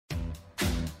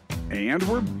And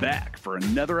we're back for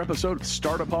another episode of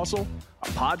Startup Hustle, a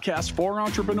podcast for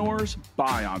entrepreneurs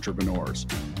by entrepreneurs.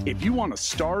 If you want to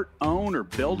start, own, or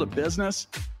build a business,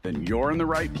 then you're in the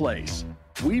right place.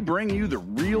 We bring you the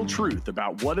real truth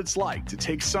about what it's like to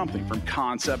take something from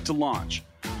concept to launch.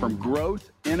 From growth,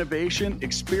 innovation,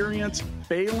 experience,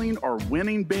 failing, or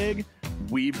winning big,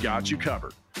 we've got you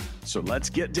covered. So let's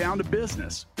get down to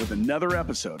business with another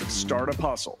episode of Startup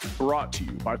Hustle, brought to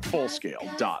you by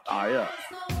Fullscale.io.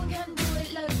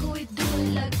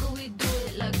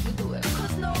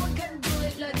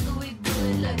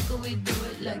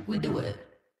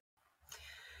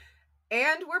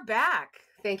 And we're back.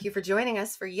 Thank you for joining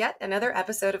us for yet another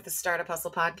episode of the Startup Hustle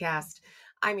podcast.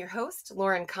 I'm your host,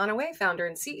 Lauren Conaway, founder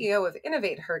and CEO of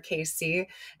Innovate Her KC.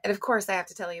 And of course, I have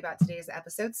to tell you about today's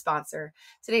episode sponsor.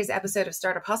 Today's episode of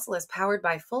Startup Hustle is powered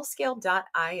by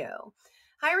Fullscale.io.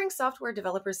 Hiring software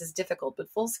developers is difficult,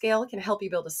 but Fullscale can help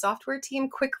you build a software team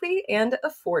quickly and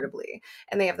affordably.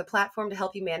 And they have the platform to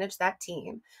help you manage that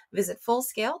team. Visit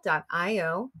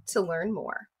Fullscale.io to learn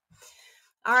more.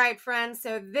 All right, friends.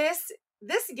 So this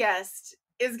guest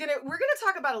we're gonna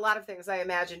talk about a lot of things, I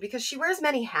imagine, because she wears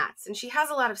many hats and she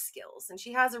has a lot of skills and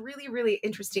she has a really, really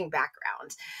interesting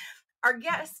background. Our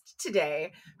guest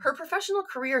today, her professional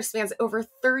career spans over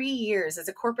 30 years as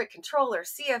a corporate controller,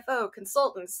 CFO,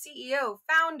 consultant, CEO,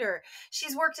 founder.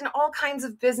 She's worked in all kinds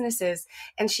of businesses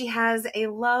and she has a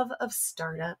love of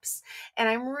startups. And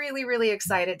I'm really, really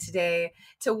excited today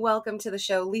to welcome to the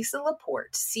show Lisa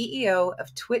Laporte, CEO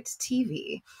of Twit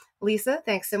TV. Lisa,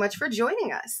 thanks so much for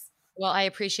joining us. Well, I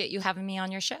appreciate you having me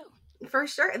on your show. For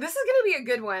sure. This is going to be a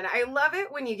good one. I love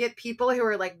it when you get people who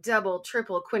are like double,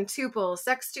 triple, quintuple,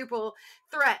 sextuple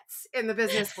threats in the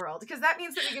business world, because that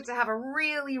means that we get to have a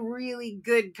really, really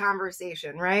good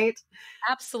conversation, right?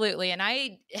 Absolutely. And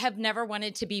I have never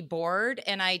wanted to be bored.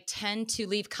 And I tend to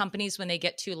leave companies when they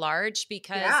get too large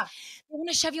because they want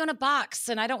to shove you in a box.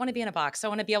 And I don't want to be in a box. I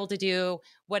want to be able to do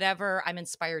whatever I'm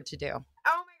inspired to do. Oh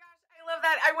my love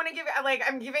that. I want to give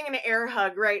I'm giving an air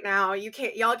hug right now.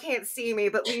 Y'all can't see me,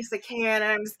 but Lisa can,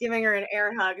 and I'm just giving her an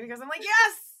air hug because I'm like,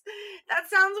 yes, that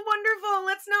sounds wonderful.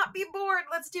 Let's not be bored.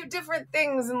 Let's do different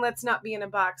things and let's not be in a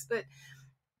box. But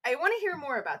I want to hear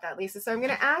more about that, Lisa. So I'm going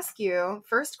to ask you,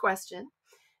 first question,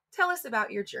 tell us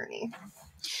about your journey.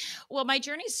 Well, my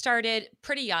journey started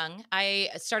pretty young. I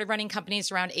started running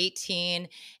companies around 18,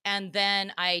 and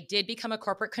then I did become a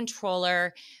corporate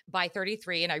controller by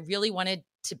 33, and I really wanted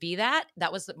to be that.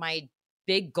 That was my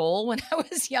big goal when I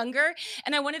was younger,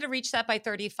 and I wanted to reach that by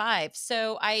 35.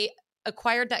 So I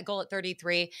acquired that goal at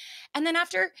 33. And then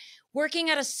after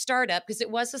working at a startup, because it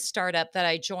was a startup that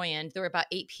I joined, there were about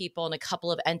 8 people and a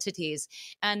couple of entities.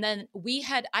 And then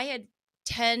I had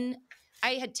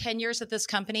 10 years at this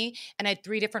company and I had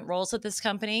 3 different roles at this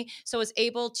company. So I was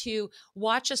able to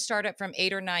watch a startup from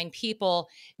 8 or 9 people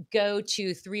go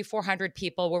to 300-400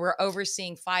 people where we're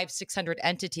overseeing 500-600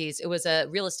 entities. It was a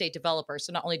real estate developer.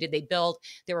 So not only did they build,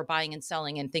 they were buying and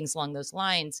selling and things along those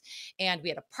lines. And we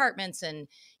had apartments and,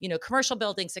 commercial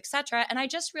buildings, et cetera. And I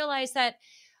just realized that,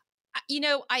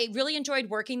 I really enjoyed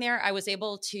working there. I was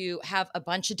able to have a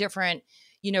bunch of different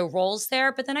roles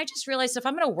there. But then I just realized if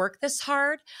I'm going to work this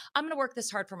hard, I'm going to work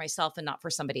this hard for myself and not for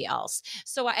somebody else.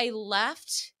 So I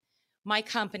left my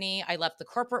company. I left the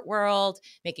corporate world,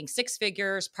 making 6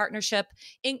 figures, partnership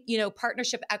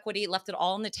equity, left it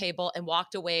all on the table and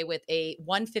walked away with a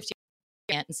 150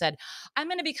 and said, I'm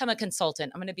going to become a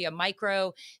consultant. I'm going to be a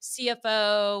micro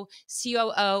CFO,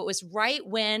 COO. It was right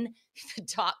when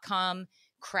the .com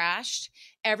crashed.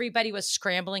 Everybody was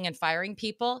scrambling and firing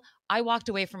people. I walked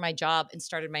away from my job and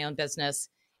started my own business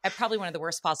at probably one of the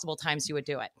worst possible times you would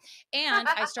do it. And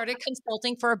I started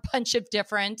consulting for a bunch of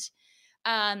different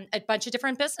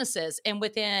businesses. And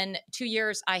within 2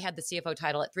 years, I had the CFO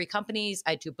title at 3 companies.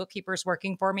 I had 2 bookkeepers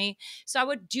working for me. So I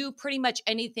would do pretty much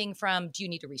anything from, do you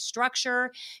need to restructure?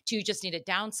 Do you just need to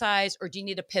downsize? Or do you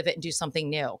need to pivot and do something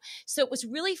new? So it was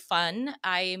really fun.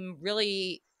 I'm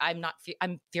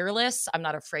fearless. I'm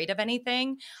not afraid of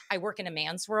anything. I work in a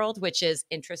man's world, which is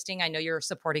interesting. I know you're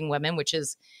supporting women, which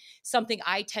is something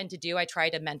I tend to do. I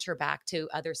try to mentor back to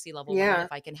other C-level women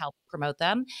if I can help promote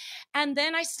them. And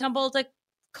then I stumbled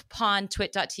upon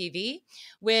Twit.tv,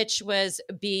 which was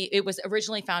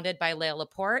originally founded by Leo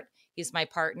Laporte. He's my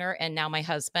partner and now my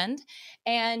husband.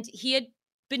 And he had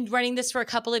been running this for a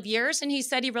couple of years and he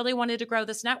said he really wanted to grow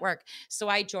this network. So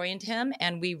I joined him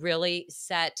and we really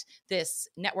set this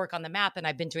network on the map. And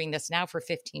I've been doing this now for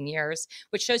 15 years,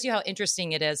 which shows you how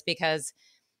interesting it is because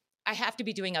I have to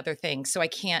be doing other things. So I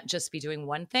can't just be doing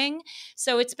one thing.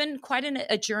 So it's been quite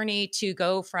a journey to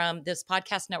go from this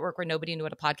podcast network where nobody knew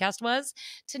what a podcast was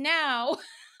to now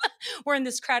we're in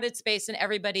this crowded space and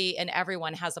everybody and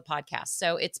everyone has a podcast.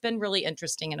 So it's been really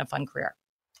interesting and a fun career.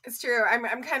 It's true.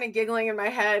 I'm kind of giggling in my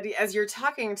head as you're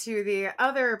talking to the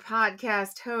other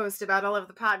podcast host about all of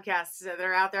the podcasts that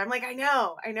are out there. I'm like, I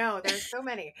know, there's so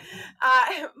many.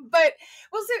 But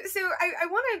well, so I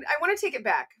want to take it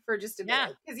back for just a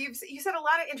minute, because you said a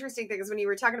lot of interesting things when you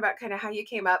were talking about kind of how you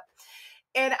came up,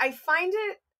 and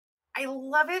I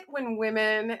love it when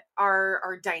women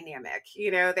are dynamic.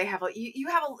 They have you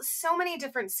have so many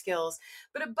different skills,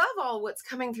 but above all, what's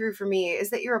coming through for me is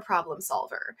that you're a problem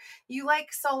solver. You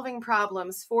like solving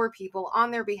problems for people,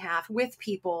 on their behalf, with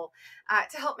people,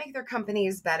 to help make their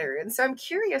companies better. And so I'm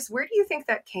curious, where do you think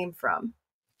that came from?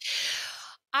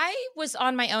 I was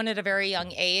on my own at a very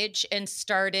young age and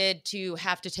started to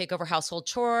have to take over household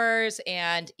chores.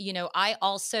 And, I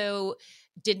also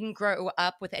didn't grow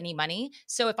up with any money.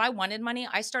 So if I wanted money,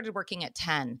 I started working at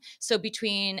 10. So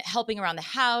between helping around the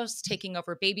house, taking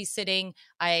over babysitting,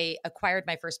 I acquired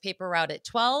my first paper route at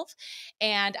 12,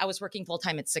 and I was working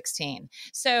full-time at 16.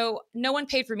 So no one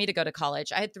paid for me to go to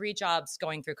college. I had 3 jobs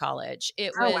going through college.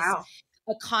 It was wow.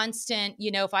 a constant,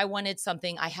 if I wanted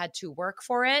something, I had to work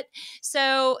for it.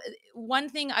 So one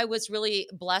thing I was really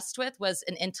blessed with was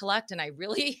an intellect, and I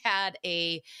really had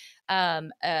a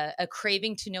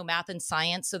craving to know math and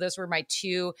science. So those were my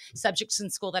 2 subjects in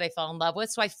school that I fell in love with.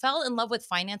 So I fell in love with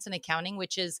finance and accounting,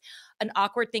 which is an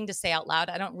awkward thing to say out loud.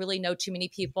 I don't really know too many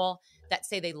people that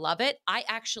say they love it. I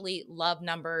actually love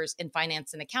numbers in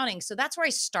finance and accounting. So that's where I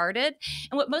started.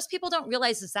 And what most people don't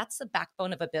realize is that's the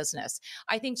backbone of a business.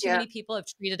 I think too many people have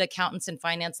treated accountants and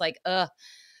finance like,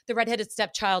 the redheaded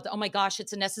stepchild. Oh my gosh,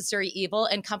 it's a necessary evil.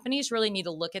 And companies really need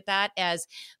to look at that as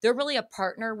they're really a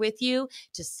partner with you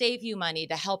to save you money,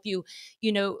 to help you,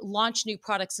 launch new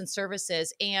products and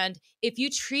services. And if you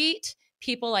treat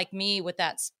people like me with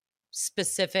that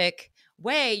specific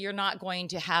way, you're not going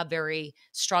to have very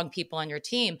strong people on your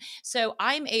team. So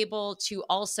I'm able to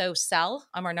also sell.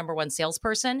 I'm our number 1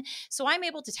 salesperson. So I'm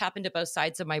able to tap into both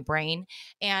sides of my brain.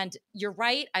 And you're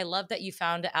right. I love that you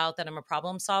found out that I'm a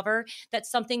problem solver. That's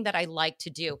something that I like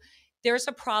to do. There's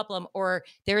a problem or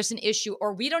there's an issue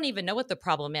or we don't even know what the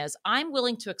problem is. I'm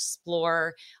willing to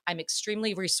explore. I'm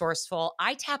extremely resourceful.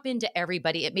 I tap into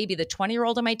everybody. It may be the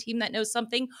 20-year-old on my team that knows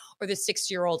something or the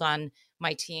 60-year-old on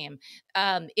my team.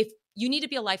 If you need to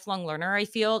be a lifelong learner, I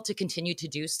feel, to continue to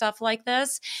do stuff like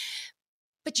this.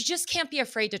 But you just can't be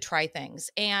afraid to try things.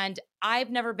 And I've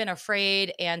never been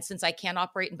afraid. And since I can't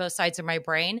operate in both sides of my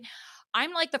brain,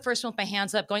 I'm like the first one with my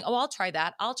hands up going, I'll try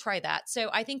that. I'll try that. So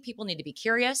I think people need to be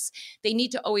curious. They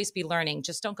need to always be learning.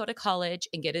 Just don't go to college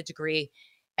and get a degree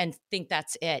and think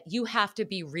that's it. You have to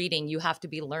be reading. You have to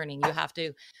be learning. You have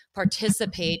to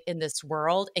participate in this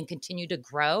world and continue to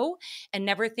grow and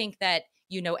never think that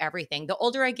you know everything. The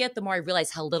older I get, the more I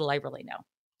realize how little I really know.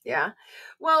 Yeah.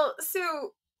 Well,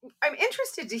 so I'm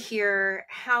interested to hear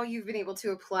how you've been able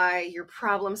to apply your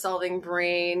problem-solving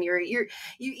brain. You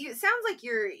it sounds like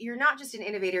you're not just an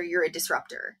innovator, you're a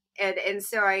disruptor. And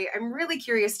so I'm really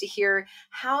curious to hear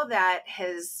how that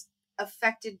has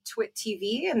affected Twit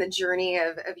TV and the journey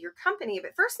of your company.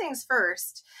 But first things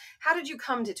first, how did you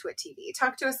come to Twit TV?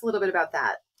 Talk to us a little bit about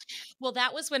that. Well,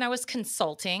 that was when I was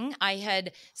consulting. I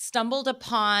had stumbled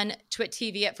upon Twit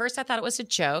TV. At first, I thought it was a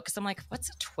joke because I'm like, what's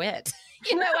a twit?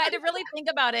 I had to really think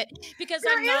about it because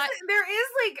there is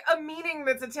like a meaning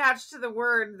that's attached to the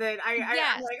word that I'm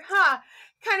like,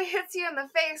 kind of hits you in the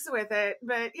face with it.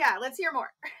 But yeah, let's hear more.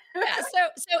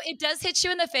 So it does hit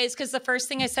you in the face because the first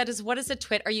thing I said is, what is a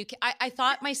twit? I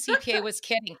thought my CPA was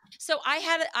kidding. So I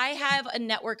have a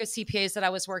network of CPAs that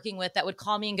I was working with that would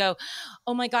call me and go,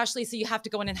 oh my gosh, Lisa, you have to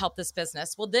go in and help this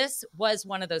business. Well, this was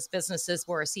one of those businesses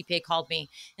where a CPA called me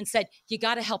and said, you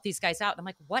got to help these guys out. And I'm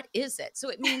like, what is it? So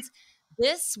it means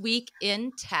This Week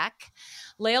in Tech,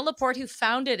 Leah Laporte, who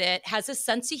founded it, has a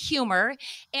sense of humor.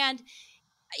 And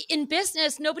in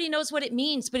business, nobody knows what it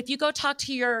means. But if you go talk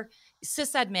to your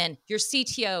sysadmin, your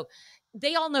CTO,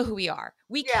 they all know who we are.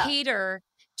 We cater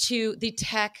to the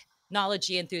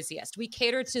technology enthusiast. We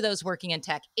cater to those working in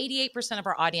tech. 88% of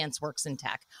our audience works in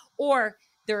tech, or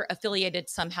they're affiliated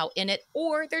somehow in it,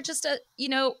 or they're just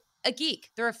a geek.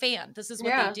 They're a fan. This is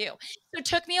what they do. So it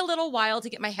took me a little while to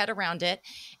get my head around it.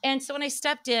 And so when I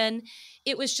stepped in,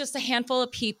 it was just a handful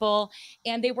of people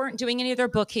and they weren't doing any of their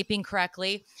bookkeeping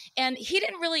correctly. And he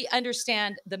didn't really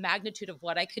understand the magnitude of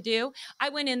what I could do. I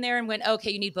went in there and went,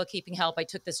 okay, you need bookkeeping help. I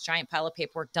took this giant pile of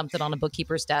paperwork, dumped it on a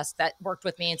bookkeeper's desk that worked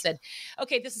with me and said,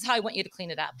 okay, this is how I want you to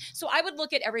clean it up. So I would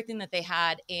look at everything that they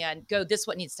had and go, this is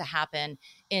what needs to happen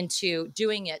into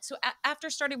doing it. So after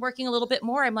starting working a little bit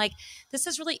more, I'm like, this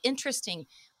is really interesting.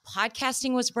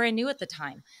 podcasting was brand new at the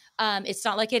time. It's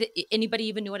not like anybody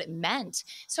even knew what it meant.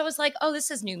 So I was like, oh,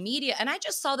 this is new media. And I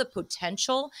just saw the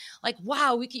potential, like,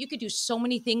 wow, you could do so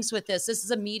many things with this. This is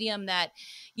a medium that,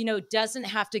 doesn't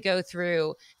have to go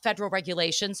through federal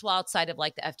regulations, well, outside of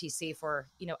like the FTC for,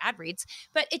 ad reads,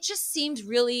 but it just seemed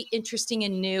really interesting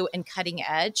and new and cutting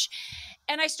edge.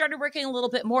 And I started working a little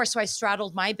bit more. So I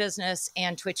straddled my business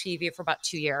and Twitch TV for about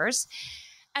 2 years.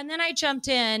 And then I jumped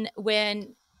in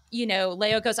when,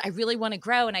 Leo goes, I really want to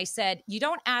grow. And I said, you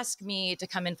don't ask me to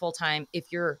come in full time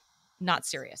if you're not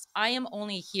serious. I am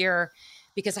only here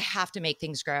because I have to make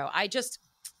things grow.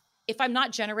 If I'm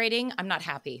not generating, I'm not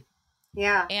happy.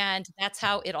 Yeah. And that's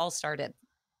how it all started.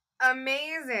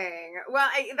 Amazing. Well,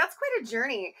 that's quite a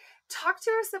journey. Talk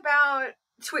to us about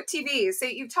Twit TV. So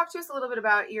you've talked to us a little bit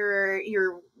about your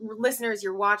listeners,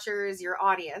 your watchers, your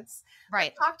audience.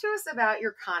 Right. Talk to us about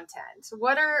your content.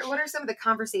 What are some of the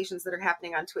conversations that are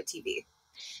happening on Twit TV?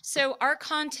 So our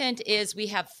content is, we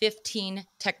have 15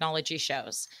 technology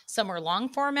shows. Some are long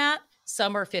format,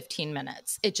 some are 15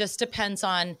 minutes. It just depends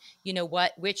on,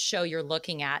 which show you're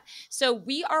looking at. So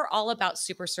we are all about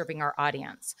super serving our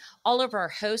audience. All of our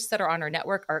hosts that are on our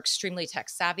network are extremely tech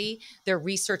savvy. They're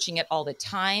researching it all the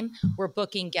time. We're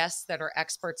booking guests that are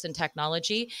experts in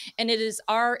technology. And it is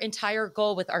our entire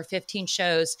goal with our 15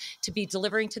 shows to be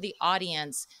delivering to the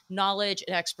audience knowledge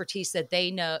and expertise that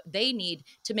they know they need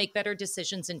to make better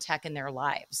decisions in tech in their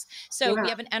lives. So we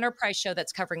have an enterprise show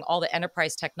that's covering all the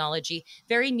enterprise technology,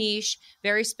 very niche,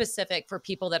 very specific for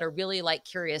people that are really like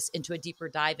curious into a deeper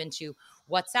dive into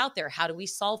what's out there. How do we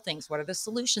solve things? What are the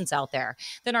solutions out there?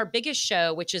 Then our biggest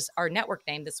show, which is our network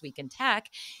name, This Week in Tech,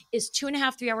 is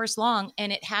 2.5, 3 hours long,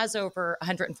 and it has over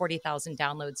 140,000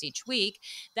 downloads each week.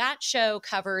 That show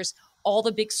covers all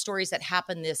the big stories that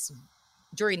happen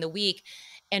during the week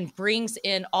and brings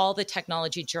in all the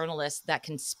technology journalists that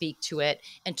can speak to it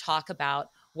and talk about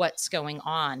what's going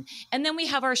on. And then we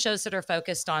have our shows that are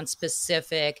focused on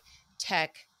specific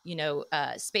tech,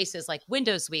 spaces like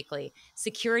Windows Weekly,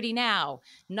 Security Now.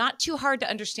 Not too hard to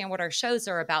understand what our shows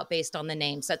are about based on the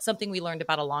names. That's something we learned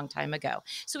about a long time ago.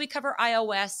 So we cover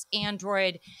iOS,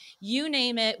 Android, you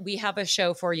name it. We have a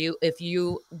show for you if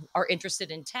you are interested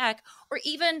in tech, or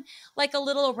even like a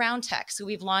little around tech. So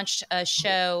we've launched a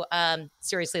show,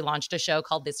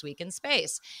 called This Week in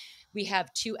Space. We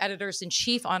have 2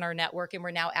 editors-in-chief on our network, and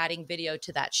we're now adding video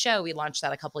to that show. We launched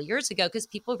that a couple of years ago because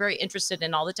people are very interested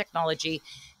in all the technology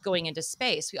going into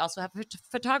space. We also have a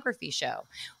photography show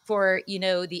for,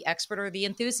 the expert or the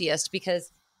enthusiast,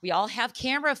 because we all have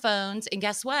camera phones, and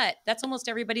guess what? That's almost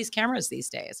everybody's cameras these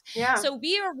days. Yeah. So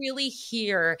we are really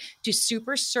here to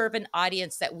super serve an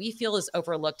audience that we feel is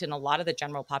overlooked in a lot of the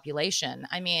general population.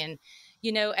 I mean,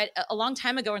 a long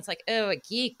time ago, it's like, oh, a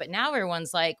geek, but now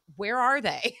everyone's like, where are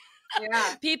they?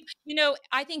 Yeah. People,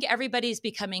 I think everybody's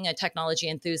becoming a technology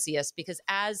enthusiast, because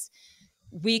as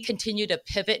we continue to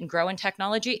pivot and grow in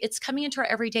technology, it's coming into our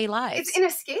everyday lives. It's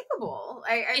inescapable.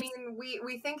 I mean,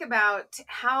 we think about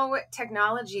how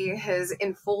technology has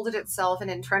enfolded itself and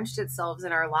entrenched itself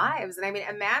in our lives. And I mean,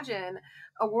 imagine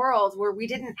a world where we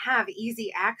didn't have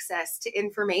easy access to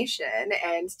information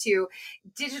and to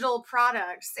digital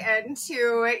products and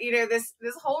to, this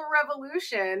whole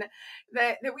revolution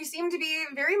that we seem to be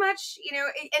very much,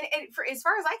 and for as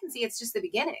far as I can see, it's just the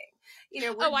beginning.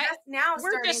 We're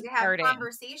starting to have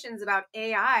conversations about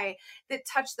AI that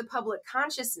touch the public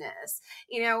consciousness.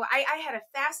 I had a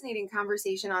fascinating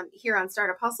conversation here on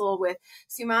Startup Hustle with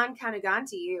Suman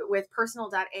Kanaganti with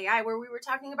Personal.ai, where we were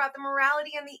talking about the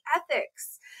morality and the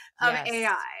ethics of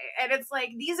AI. And it's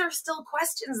like, these are still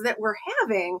questions that we're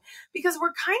having because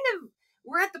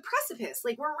we're at the precipice.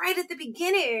 Like, we're right at the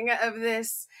beginning of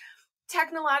this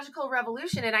technological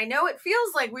revolution. And I know it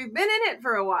feels like we've been in it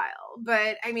for a while,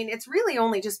 but I mean, it's really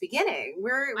only just beginning.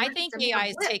 I think AI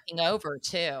is taking over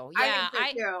too. Yeah, I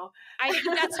think so too. I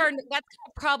think that's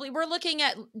probably, we're looking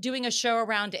at doing a show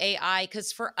around AI,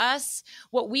 because for us,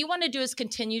 what we want to do is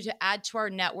continue to add to our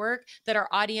network that our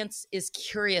audience is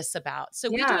curious about. So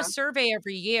we do a survey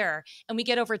every year and we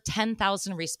get over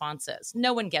 10,000 responses.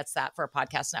 No one gets that for a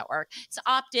podcast network. It's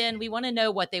opt-in. We want to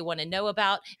know what they want to know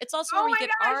about. It's also where we get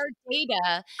our data.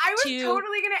 I was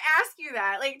totally going to ask you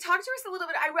that. Like, talk to us a little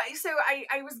bit. I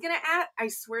was going to ask, I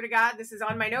swear to God, this is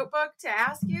on my notebook to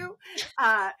ask you.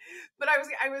 But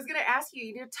I was going to ask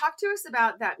you, talk to us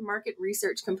about that market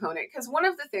research component. Because one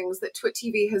of the things that Twit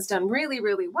TV has done really,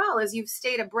 really well is you've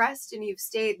stayed abreast and you've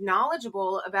stayed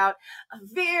knowledgeable about a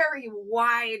very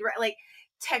wide, like,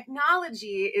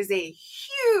 technology is a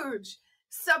huge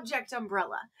subject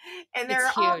umbrella, and there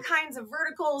are all kinds of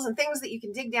verticals and things that you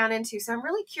can dig down into. So I'm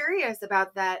really curious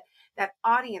about that that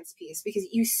audience piece, because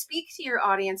you speak to your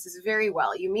audiences very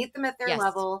well. You meet them at their Yes.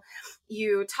 level.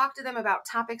 You talk to them about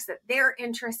topics that they're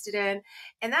interested in.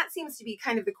 And that seems to be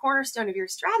kind of the cornerstone of your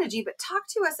strategy. But talk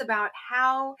to us about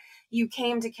how you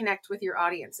came to connect with your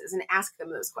audiences and ask them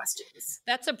those questions.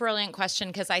 That's a brilliant question,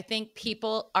 because I think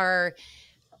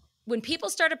when people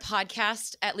start a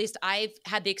podcast, at least I've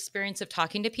had the experience of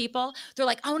talking to people, they're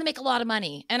like, I want to make a lot of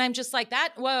money. And I'm just like,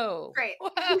 whoa, Great.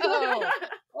 whoa,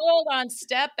 hold on,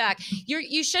 step back.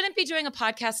 You shouldn't be doing a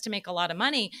podcast to make a lot of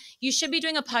money. You should be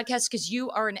doing a podcast because you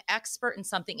are an expert in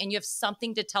something and you have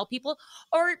something to tell people.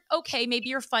 Or, okay, maybe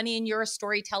you're funny and you're a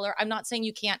storyteller. I'm not saying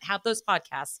you can't have those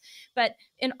podcasts, but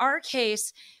in our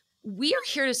case, we are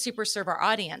here to super serve our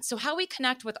audience. So how we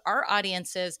connect with our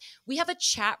audiences, we have a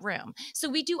chat room. So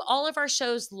we do all of our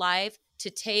shows live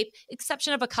to tape,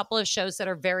 exception of a couple of shows that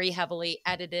are very heavily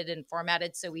edited and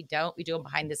formatted. So we do them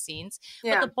behind the scenes.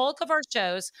 Yeah. But the bulk of our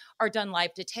shows are done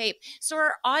live to tape. So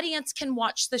our audience can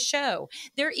watch the show.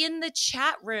 They're in the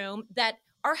chat room that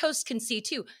our host can see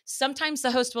too. Sometimes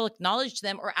the host will acknowledge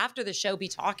them, or after the show be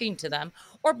talking to them,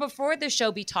 or before the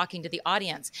show be talking to the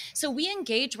audience. So we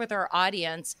engage with our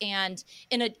audience, and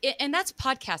that's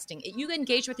podcasting. You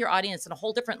engage with your audience in a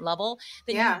whole different level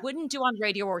than you wouldn't do on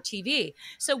radio or TV.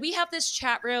 So we have this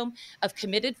chat room of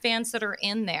committed fans that are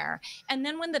in there. And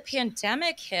then when the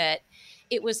pandemic hit,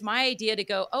 it was my idea to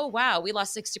go, oh, wow, we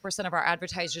lost 60% of our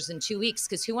advertisers in 2 weeks,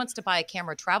 because who wants to buy a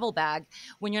camera travel bag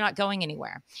when you're not going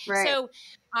anywhere? Right. So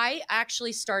I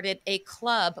actually started a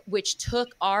club which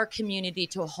took our community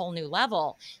to a whole new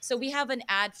level. So we have an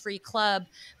ad-free club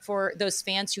for those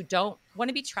fans who don't want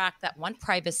to be tracked, that want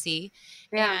privacy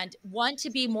and want to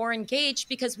be more engaged,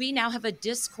 because we now have a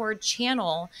Discord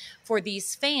channel for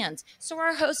these fans. So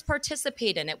our hosts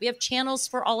participate in it. We have channels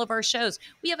for all of our shows.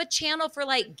 We have a channel for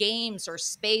like games or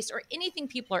space or anything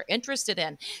people are interested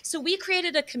in. So we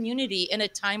created a community in a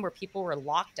time where people were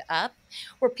locked up,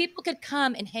 where people could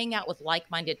come and hang out with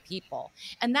like-minded people.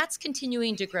 And that's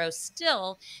continuing to grow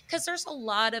still, because there's a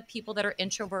lot of people that are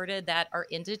introverted that are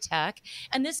into tech.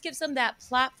 And this gives them that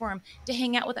platform to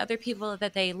hang out with other people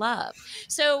that they love.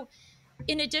 So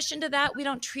in addition to that, we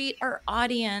don't treat our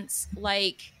audience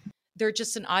like they're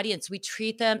just an audience. We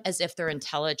treat them as if they're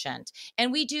intelligent.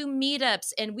 And we do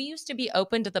meetups, and we used to be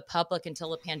open to the public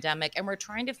until the pandemic. And we're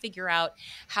trying to figure out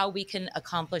how we can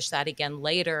accomplish that again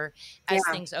later as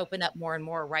things open up more and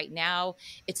more. Right now,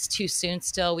 it's too soon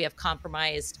still. We have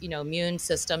compromised, immune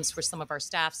systems for some of our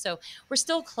staff. So we're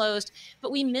still closed,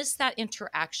 but we miss that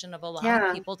interaction of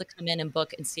allowing people to come in and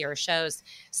book and see our shows.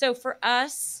 So for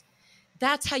us,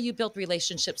 that's how you build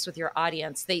relationships with your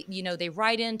audience. They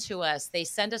write into us, they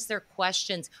send us their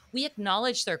questions. We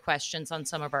acknowledge their questions on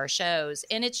some of our shows.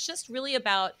 And it's just really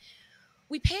about,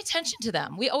 we pay attention to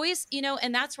them. We always,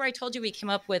 and that's where I told you we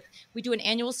do an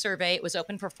annual survey. It was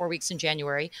open for 4 weeks in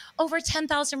January, over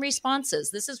 10,000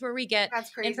 responses. This is where we get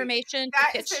information.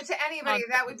 So to anybody,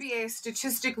 that would be a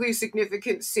statistically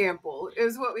significant sample,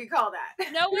 is what we call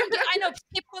that. No, I know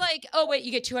people are like, oh, wait,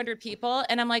 you get 200 people.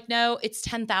 And I'm like, no, it's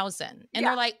 10,000. And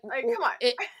they're like, come on.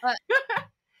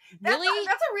 Really?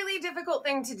 That's a really difficult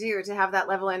thing to do, to have that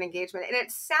level of engagement. And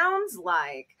it sounds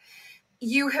like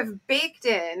you have baked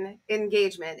in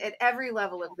engagement at every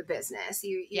level of the business.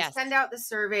 You send out the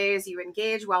surveys, you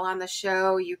engage while on the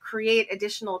show, you create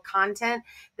additional content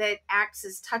that acts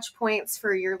as touch points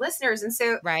for your listeners. And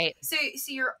so, so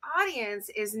your audience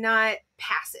is not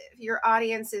passive. Your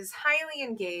audience is highly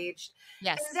engaged.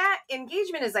 Yes. And that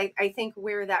engagement is, I think,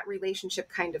 where that relationship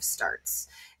kind of starts.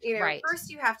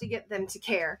 First you have to get them to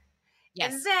care.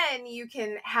 Yes. And then you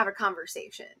can have a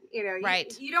conversation. You don't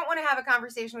want to have a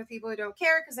conversation with people who don't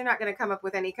care, because they're not going to come up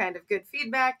with any kind of good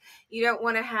feedback. You don't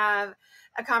want to have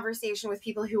a conversation with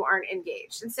people who aren't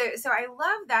engaged. And so I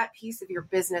love that piece of your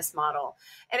business model.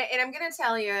 And I'm going to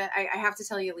tell you, I have to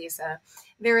tell you, Lisa,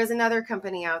 there is another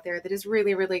company out there that is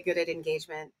really, really good at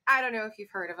engagement. I don't know if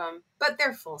you've heard of them, but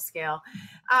they're Full Scale.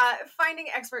 Finding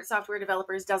expert software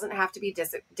developers doesn't have to be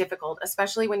difficult,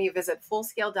 especially when you visit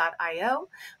fullscale.io,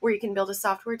 where you can build a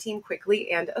software team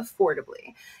quickly and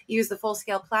affordably. Use the Full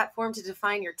Scale platform to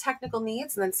define your technical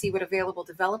needs and then see what available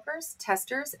developers,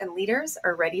 testers, and leaders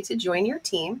are ready to join your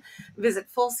team. Visit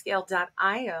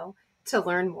fullscale.io to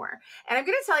learn more. And I'm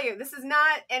going to tell you, this is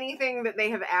not anything that they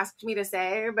have asked me to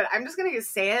say, but I'm just going to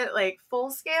say it, like,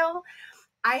 Full Scale.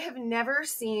 I have never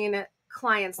seen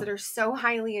clients that are so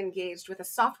highly engaged with a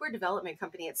software development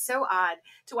company. It's so odd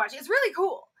to watch. It's really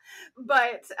cool.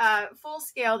 But Full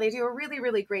Scale, they do a really,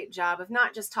 really great job of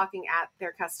not just talking at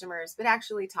their customers, but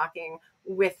actually talking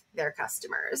with their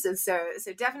customers. And so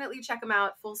definitely check them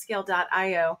out,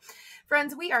 fullscale.io.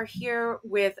 Friends, we are here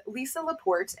with Lisa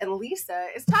Laporte, and Lisa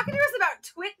is talking to us about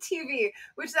Twit TV,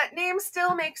 which that name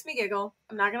still makes me giggle.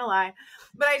 I'm not going to lie.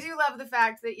 But I do love the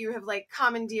fact that you have like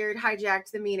commandeered,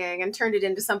 hijacked the meeting and turned it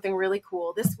into something really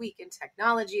cool this week in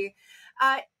technology.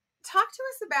 Talk to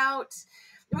us about,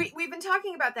 we've been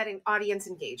talking about that in audience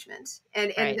engagement.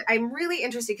 And I'm really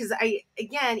interested because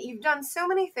you've done so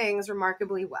many things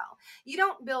remarkably well. You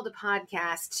don't build a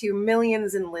podcast to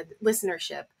millions in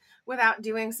listenership without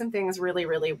doing some things really,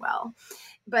 really well.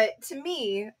 But to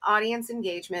me, audience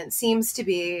engagement seems to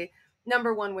be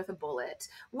number one with a bullet.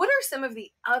 What are some of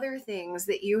the other things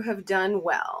that you have done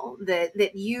well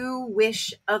that you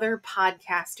wish other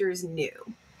podcasters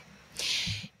knew?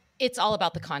 It's all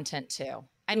about the content too.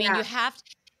 I mean, you have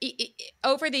to,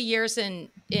 over the years in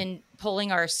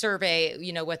polling our survey,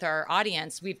 with our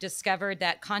audience, we've discovered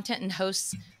that content and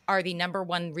hosts are the number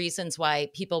one reasons why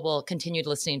people will continue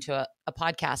listening to a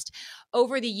podcast.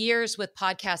 Over the years with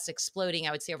podcasts exploding,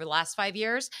 I would say over the last 5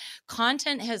 years,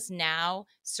 content has now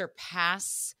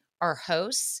surpassed our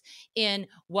hosts in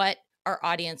what our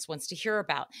audience wants to hear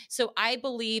about. So I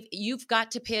believe you've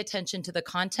got to pay attention to the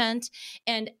content,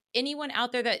 and anyone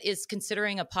out there that is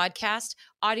considering a podcast,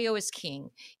 audio is king.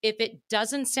 If it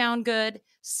doesn't sound good,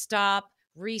 stop,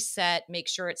 reset, make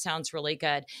sure it sounds really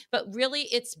good. But really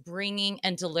it's bringing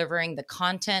and delivering the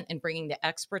content and bringing the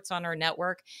experts on our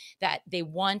network that they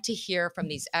want to hear from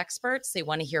these experts. They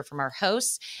want to hear from our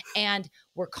hosts, and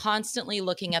we're constantly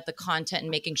looking at the content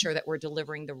and making sure that we're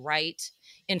delivering the right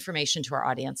information to our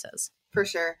audiences. For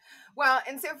sure. Well,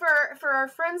 and so for our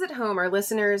friends at home, our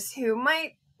listeners who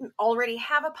might already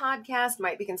have a podcast,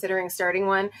 might be considering starting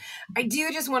one, I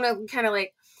do just want to kind of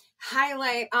like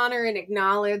highlight, honor, and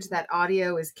acknowledge that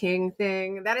audio is king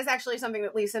thing. That is actually something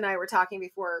that Lisa and I were talking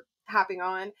before hopping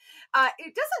on.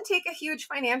 It doesn't take a huge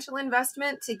financial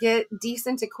investment to get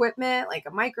decent equipment, like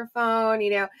a microphone,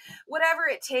 whatever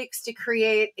it takes to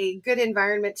create a good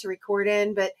environment to record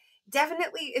in, but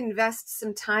definitely invest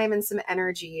some time and some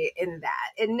energy in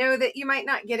that, and know that you might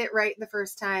not get it right the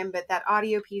first time, but that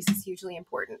audio piece is hugely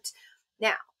important.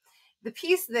 Now, the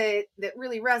piece that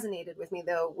really resonated with me,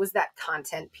 though, was that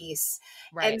content piece.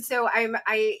 Right. And so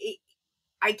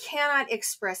I cannot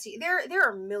express to you, there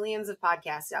are millions of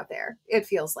podcasts out there, it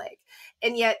feels like.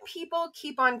 And yet people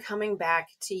keep on coming back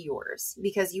to yours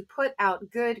because you put out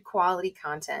good quality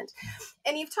content.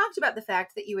 And you've talked about the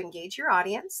fact that you engage your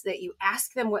audience, that you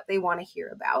ask them what they want to hear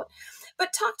about.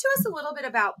 But talk to us a little bit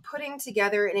about putting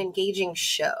together an engaging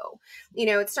show.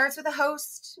 It starts with a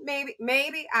host,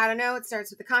 maybe, I don't know. It starts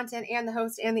with the content and the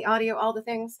host and the audio, all the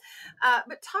things.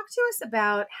 But talk to us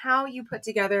about how you put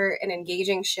together an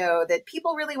engaging show that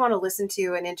people really want to listen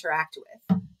to and interact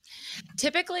with.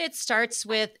 Typically, it starts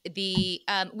with the,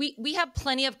 we have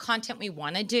plenty of content we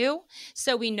want to do.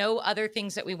 So we know other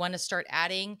things that we want to start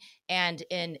adding and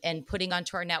putting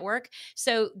onto our network.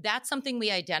 So that's something we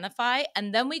identify.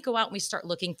 And then we go out and we start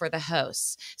looking for the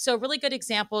hosts. So a really good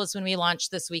example is when we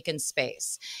launched This Week in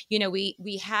Space.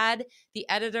 We had the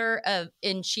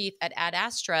editor-in-chief at Ad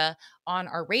Astra on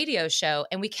our radio show,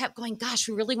 and we kept going, gosh,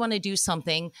 we really want to do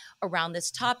something around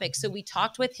this topic. So we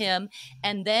talked with him,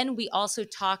 and then we also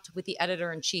talked with the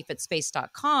editor-in-chief at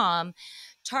space.com,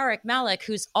 Tariq Malik,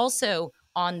 who's also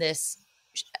on this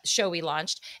show we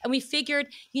launched. And we figured,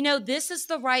 this is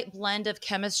the right blend of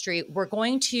chemistry. We're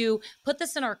going to put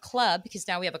this in our club, because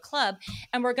now we have a club,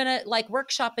 and we're going to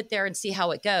workshop it there and see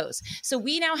how it goes. So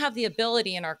we now have the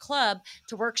ability in our club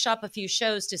to workshop a few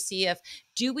shows to see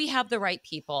do we have the right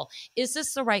people? Is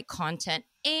this the right content?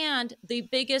 And the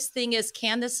biggest thing is,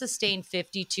 can this sustain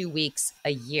 52 weeks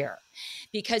a year?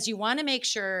 Because you want to make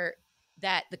sure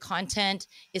that the content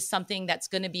is something that's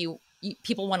going to be,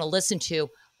 people want to listen to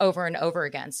over and over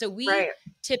again. So we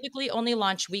typically only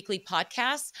launch weekly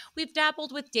podcasts. We've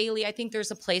dabbled with daily. I think there's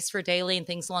a place for daily and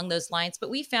things along those lines, but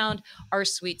we found our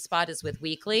sweet spot is with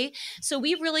weekly. So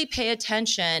we really pay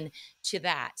attention to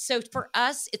that. So for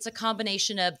us, it's a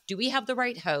combination of, do we have the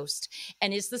right host?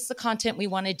 And is this the content we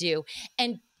want to do?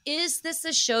 And is this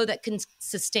a show that can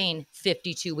sustain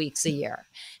 52 weeks a year?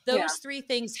 Those three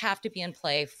things have to be in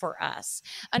play for us.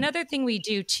 Another thing we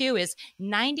do too is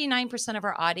 99% of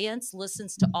our audience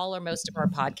listens to all or most of our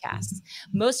podcasts.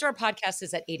 Most of our podcasts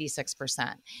is at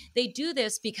 86%. They do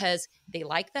this because they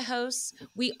like the hosts.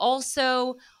 We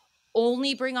also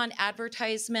only bring on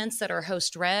advertisements that are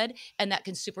host read and that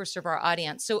can super serve our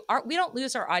audience. So we don't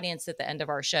lose our audience at the end of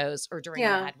our shows or during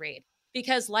an ad read.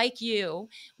 because like you,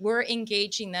 we're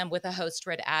engaging them with a host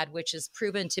read ad, which is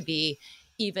proven to be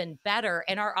even better.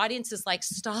 And our audience is like,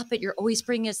 stop it. You're always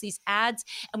bringing us these ads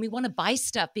and we want to buy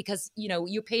stuff because,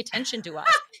 you pay attention to us.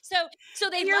 So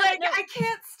they You're love like, it. No, I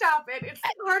can't stop it. It's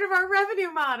part of our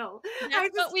revenue model. I that's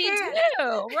just what we can't.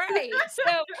 do. Right.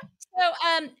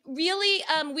 Really,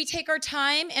 we take our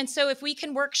time. And so if we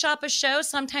can workshop a show,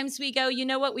 sometimes we go, you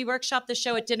know what, we workshopped the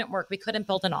show. It didn't work. We couldn't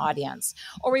build an audience.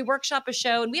 Or we workshop a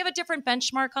show and we have a different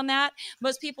benchmark on that.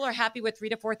 Most people are happy with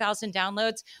 3,000 to 4,000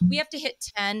 downloads. We have to hit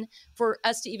 10 for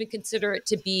us to even consider it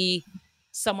to be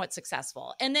somewhat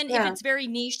successful. And then if it's very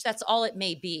niche, that's all it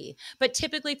may be. But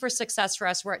typically for success for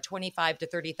us, we're at 25 to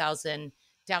 30,000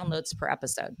 downloads per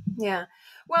episode. Yeah.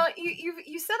 Well,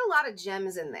 you said a lot of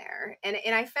gems in there, and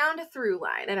I found a through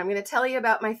line, and I'm going to tell you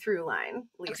about my through line,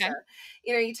 Lisa.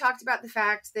 Okay. You talked about the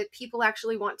fact that people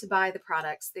actually want to buy the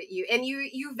products that you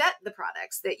vet the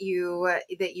products that you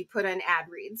put in ad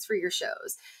reads for your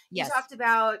shows. Yes. You talked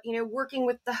about, working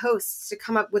with the hosts to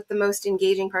come up with the most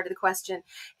engaging part of the question,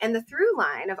 and the through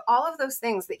line of all of those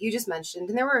things that you just mentioned,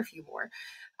 and there were a few more.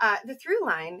 The through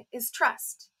line is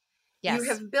trust. Yes. You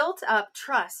have built up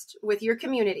trust with your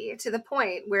community to the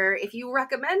point where if you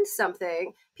recommend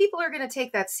something, people are going to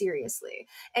take that seriously.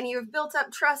 And you have built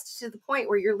up trust to the point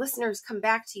where your listeners come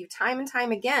back to you time and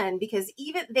time again because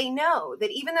they know that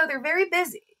even though they're very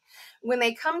busy, when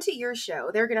they come to your show,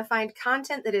 they're going to find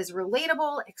content that is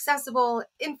relatable, accessible,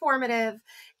 informative,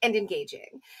 and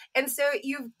engaging. And so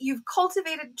you've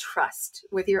cultivated trust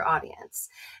with your audience.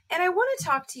 And I want to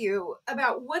talk to you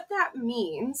about what that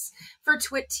means for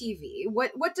Twit TV.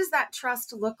 What does that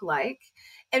trust look like?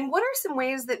 And what are some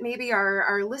ways that maybe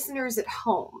our listeners at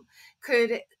home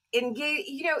could engage?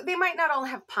 They might not all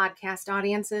have podcast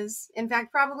audiences. In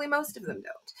fact, probably most of them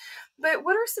don't. But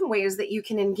what are some ways that you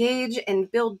can engage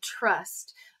and build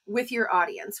trust with your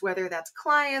audience, whether that's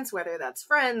clients, whether that's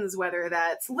friends, whether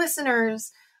that's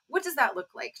listeners? What does that look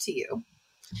like to you?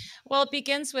 Well, it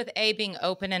begins with being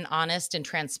open and honest and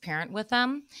transparent with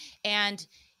them. And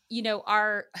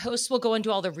our hosts will go and do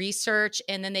all the research,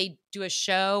 and then they do a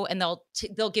show, and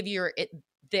they'll give you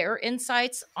their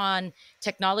insights on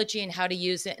technology and how to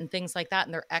use it and things like that.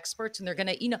 And they're experts, and they're going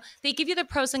to, they give you the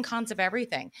pros and cons of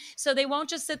everything. So they won't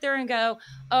just sit there and go,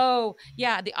 oh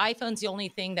yeah, the iPhone's the only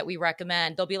thing that we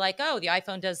recommend. They'll be like, oh, the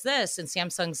iPhone does this and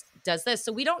Samsung does this.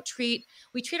 So we treat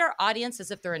our audience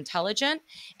as if they're intelligent,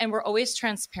 and we're always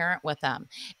transparent with them.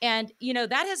 And,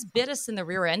 that has bit us in the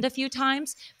rear end a few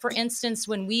times. For instance,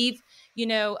 when we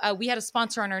had a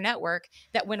sponsor on our network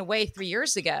that went away 3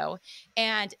 years ago,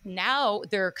 and now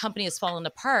their company has fallen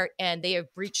apart and they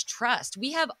have breached trust.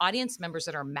 We have audience members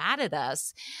that are mad at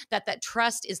us that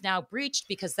trust is now breached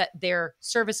because that their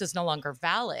service is no longer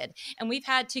valid. And we've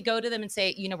had to go to them and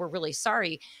say, we're really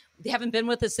sorry. They haven't been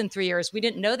with us in 3 years. We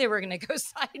didn't know they were going to go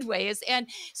sideways. And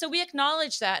so we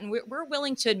acknowledge that. And we're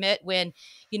willing to admit when,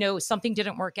 something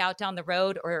didn't work out down the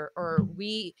road or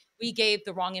we gave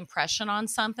the wrong impression on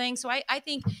something. So I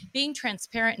think being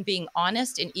transparent and being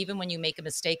honest, and even when you make a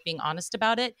mistake, being honest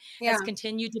about it, has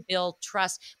continued to build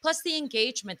trust. Plus the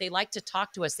engagement. They like to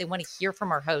talk to us. They want to hear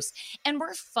from our hosts. And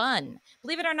we're fun.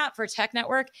 Believe it or not, for a tech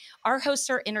network, our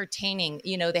hosts are entertaining.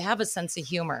 They have a sense of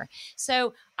humor.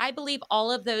 So I believe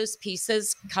all of those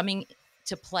pieces coming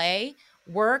to play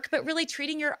work, but really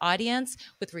treating your audience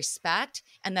with respect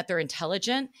and that they're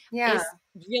intelligent is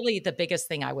really the biggest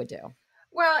thing I would do.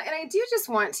 Well, and I do just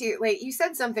want to, you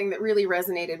said something that really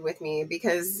resonated with me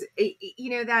because,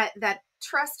 that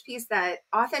trust piece, that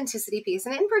authenticity piece,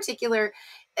 and in particular,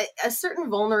 a certain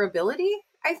vulnerability,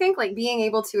 I think, like being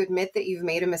able to admit that you've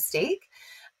made a mistake.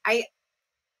 I've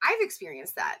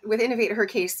experienced that with Innovate Her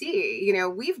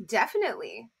KC. We've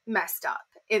definitely messed up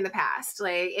in the past.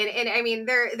 And I mean,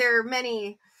 there are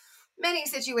many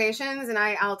situations, and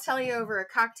I'll tell you over a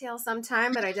cocktail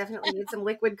sometime, but I definitely need some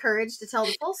liquid courage to tell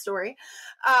the full story.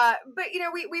 But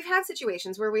we've had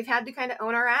situations where we've had to kind of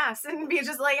own our ass and be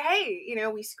just like, hey,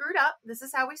 we screwed up. This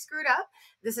is how we screwed up.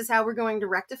 This is how we're going to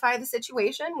rectify the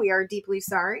situation. We are deeply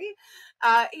sorry.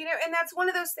 And that's one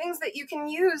of those things that you can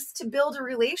use to build a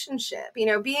relationship,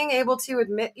 being able to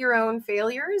admit your own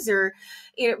failures, or,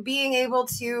 being able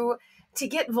to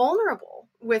get vulnerable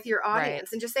with your audience,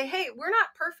 right, and just say, hey, we're not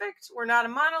perfect. We're not a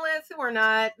monolith. We're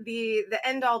not the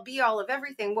end all be all of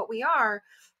everything. What we are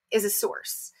is a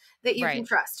source that you can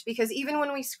trust, because even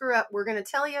when we screw up, we're going to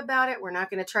tell you about it. We're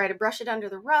not going to try to brush it under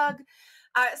the rug.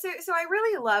 So I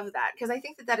really love that, because I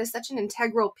think that is such an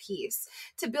integral piece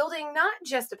to building not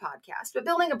just a podcast, but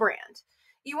building a brand.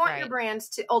 You want your brand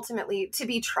to ultimately to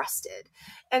be trusted.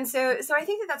 And so I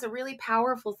think that that's a really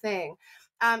powerful thing.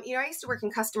 I used to work in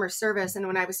customer service, and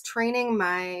when I was training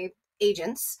my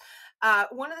agents,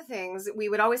 one of the things we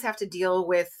would always have to deal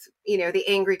with, the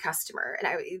angry customer.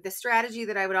 And the strategy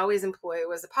that I would always employ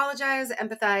was apologize,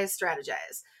 empathize,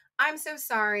 strategize. I'm so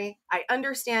sorry. I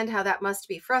understand how that must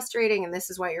be frustrating, and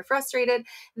this is why you're frustrated.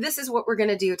 This is what we're going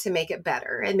to do to make it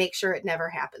better and make sure it never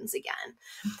happens again.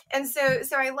 And so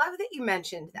I love that you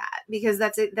mentioned that, because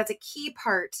that's a key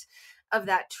part of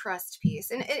that trust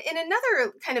piece. And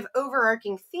another kind of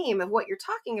overarching theme of what you're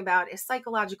talking about is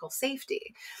psychological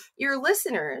safety. Your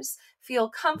listeners feel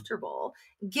comfortable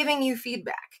giving you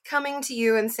feedback, coming to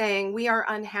you and saying, we are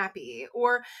unhappy,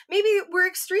 or maybe we're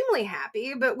extremely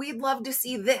happy, but we'd love to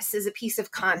see this as a piece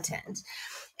of content.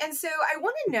 And so I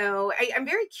want to know, I'm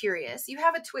very curious. You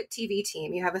have a TWiT TV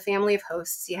team, you have a family of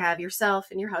hosts, you have yourself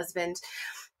and your husband.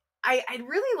 I'd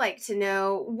really like to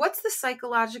know, what's the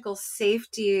psychological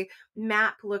safety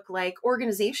map look like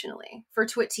organizationally for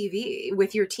TWiT TV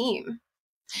with your team?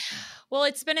 Well,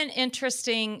 it's been an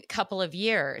interesting couple of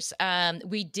years.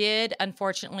 We did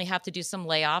unfortunately have to do some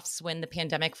layoffs when the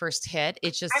pandemic first hit.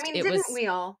 Didn't we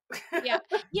all? Yeah.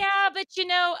 But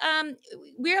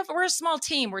we're a small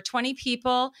team. We're 20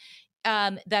 people.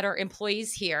 That are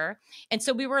employees here. And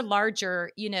so we were larger,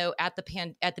 at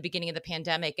the beginning of the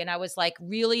pandemic. And I was like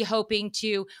really hoping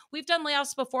we've done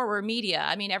layoffs before, we're media.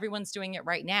 I mean, everyone's doing it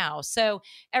right now. So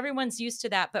everyone's used to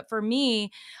that. But for me,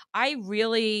 I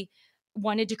really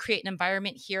wanted to create an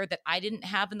environment here that I didn't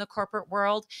have in the corporate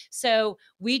world. So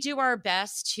we do our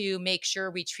best to make sure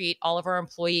we treat all of our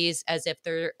employees as if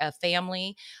they're a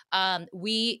family.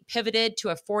 We pivoted to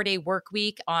a 4-day work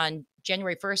week on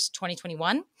January 1st,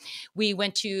 2021. We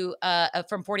went to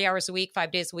from 40 hours a week,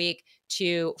 5 days a week,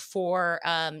 to 4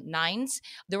 nines.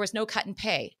 There was no cut in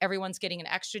pay. Everyone's getting an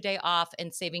extra day off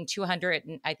and saving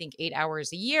 208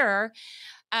 hours a year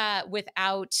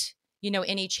without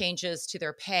any changes to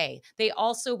their pay.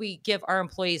 We give our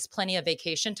employees plenty of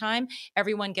vacation time.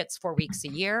 Everyone gets 4 weeks a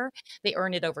year. They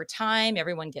earn it over time.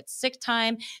 Everyone gets sick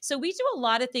time. So we do a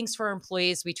lot of things for our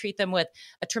employees. We treat them with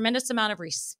a tremendous amount of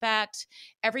respect.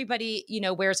 Everybody,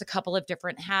 wears a couple of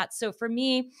different hats. So for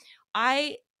me,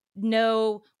 I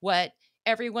know what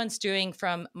everyone's doing,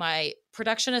 from my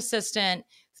production assistant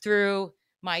through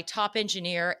my top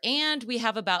engineer, and we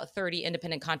have about 30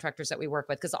 independent contractors that we work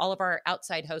with, because all of our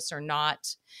outside hosts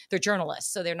they're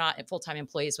journalists, so they're not full-time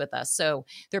employees with us. So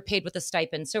they're paid with a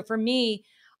stipend. So for me,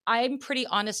 I'm pretty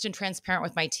honest and transparent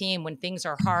with my team when things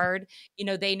are hard.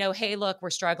 They know, hey, look,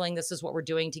 we're struggling. This is what we're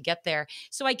doing to get there.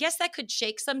 So I guess that could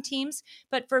shake some teams.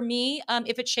 But for me,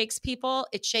 if it shakes people,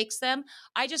 it shakes them.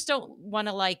 I just don't want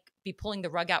to be pulling the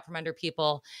rug out from under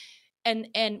people and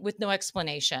with no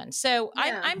explanation. So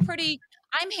yeah.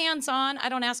 I'm hands-on. I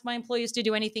don't ask my employees to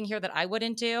do anything here that I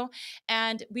wouldn't do.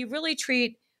 And we really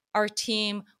treat our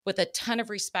team with a ton of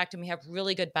respect, and we have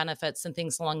really good benefits and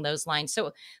things along those lines.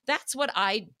 So that's what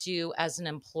I do as an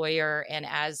employer and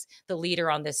as the leader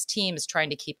on this team, is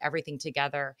trying to keep everything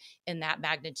together in that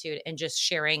magnitude and just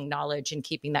sharing knowledge and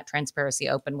keeping that transparency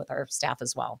open with our staff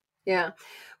as well. Yeah.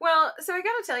 Well, so I got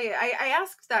to tell you, I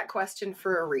asked that question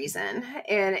for a reason.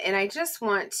 And I just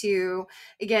want to,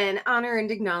 again, honor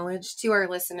and acknowledge to our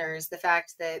listeners the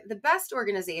fact that the best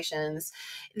organizations,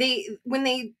 when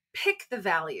they pick the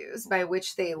values by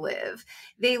which they live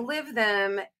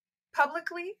them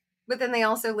publicly, but then they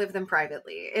also live them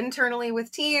privately, internally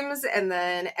with teams, and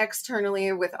then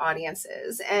externally with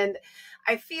audiences. And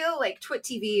I feel like TWiT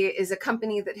TV is a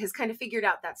company that has kind of figured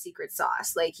out that secret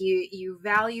sauce. Like you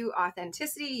value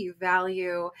authenticity, you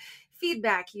value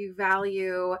feedback, you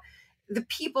value the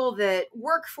people that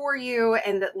work for you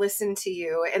and that listen to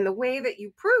you. And the way that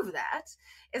you prove that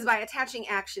is by attaching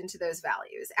action to those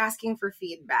values, asking for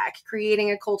feedback,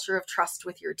 creating a culture of trust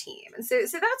with your team. And so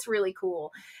that's really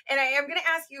cool. And I am going to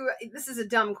ask you, this is a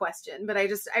dumb question, but I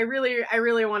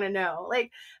really want to know,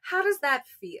 how does that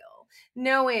feel,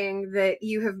 knowing that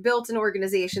you have built an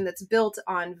organization that's built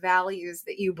on values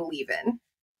that you believe in?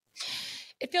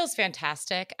 It feels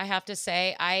fantastic. I have to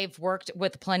say, I've worked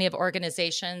with plenty of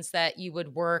organizations that you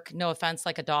would work, no offense,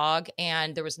 like a dog,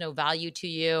 and there was no value to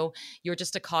you. You're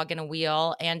just a cog in a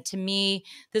wheel. And to me,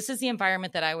 this is the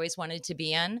environment that I always wanted to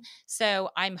be in.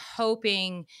 So I'm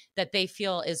hoping that they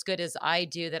feel as good as I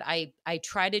do, that I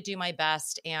try to do my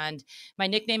best. And my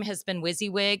nickname has been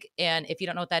WYSIWYG. And if you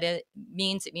don't know what that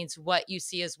means, it means what you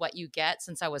see is what you get,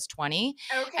 since I was 20.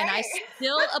 Okay. And I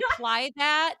still apply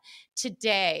that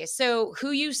today. So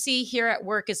who you see here at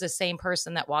work is the same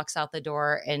person that walks out the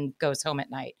door and goes home at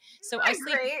night. So I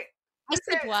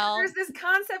sleep well. There's this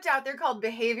concept out there called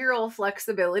behavioral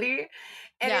flexibility.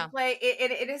 And Yeah. it's like,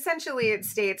 it essentially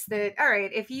states that, all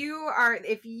right, if you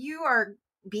are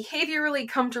behaviorally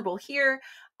comfortable here,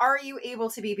 are you able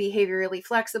to be behaviorally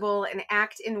flexible and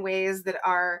act in ways that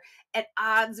are at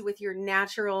odds with your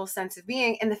natural sense of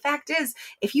being? And the fact is,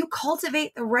 if you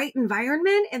cultivate the right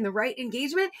environment and the right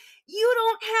engagement, you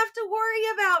don't have to worry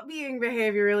about being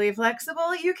behaviorally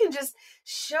flexible. You can just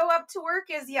show up to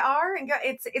work as you are and go.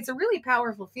 It's a really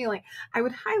powerful feeling. I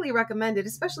would highly recommend it,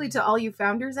 especially to all you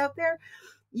founders out there.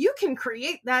 You can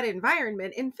create that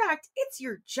environment. In fact, it's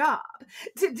your job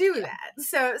to do that.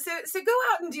 So go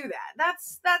out and do that.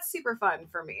 That's super fun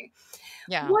for me.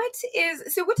 Yeah. What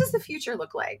does the future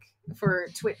look like for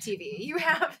Twit TV?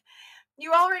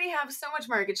 You already have so much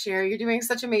market share. You're doing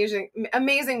such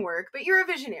amazing work, but you're a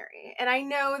visionary. And I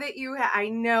know that I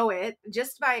know it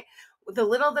just by the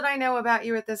little that I know about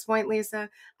you at this point, Lisa.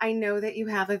 I know that you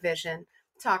have a vision.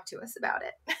 Talk to us about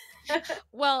it.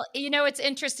 Well, it's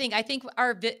interesting. I think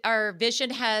our vision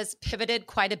has pivoted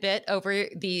quite a bit over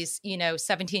these,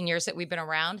 17 years that we've been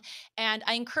around. And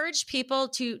I encourage people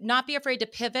to not be afraid to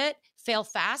pivot, fail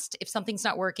fast. If something's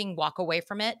not working, walk away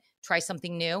from it. Try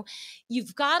something new.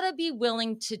 You've got to be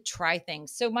willing to try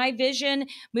things. So my vision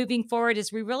moving forward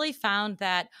is we really found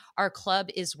that our club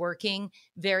is working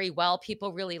very well.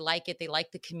 People really like it. They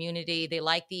like the community. They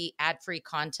like the ad-free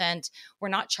content. We're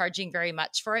not charging very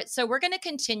much for it. So we're going to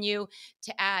continue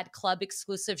to add club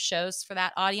exclusive shows for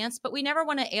that audience, but we never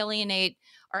want to alienate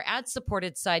our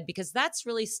ad-supported side because that's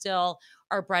really still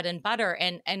our bread and butter.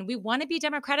 And we want to be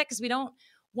democratic because we don't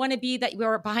want to be that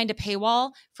we're behind a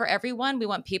paywall for everyone. We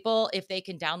want people, if they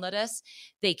can download us,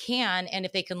 they can. And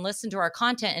if they can listen to our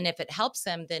content and if it helps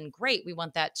them, then great. We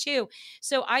want that too.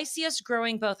 So I see us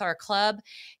growing both our club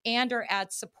and our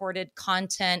ad supported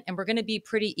content. And we're going to be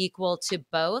pretty equal to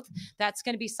both. That's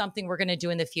going to be something we're going to do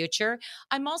in the future.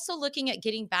 I'm also looking at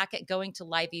getting back at going to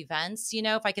live events.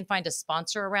 If I can find a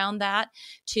sponsor around that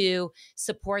to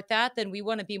support that, then we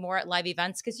want to be more at live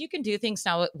events because you can do things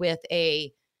now with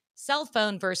a cell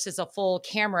phone versus a full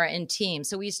camera and team.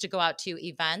 So we used to go out to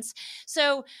events.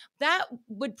 So that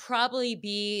would probably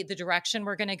be the direction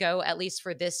we're going to go, at least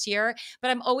for this year.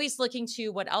 But I'm always looking to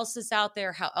what else is out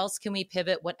there? How else can we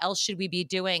pivot? What else should we be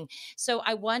doing? So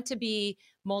I want to be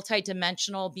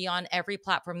multidimensional, be on every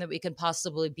platform that we can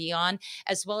possibly be on,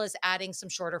 as well as adding some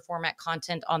shorter format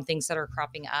content on things that are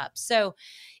cropping up. So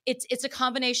it's a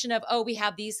combination of, we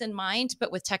have these in mind,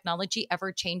 but with technology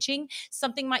ever changing,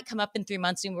 something might come up in 3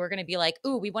 months and we're going to be like,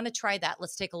 we want to try that.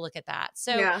 Let's take a look at that.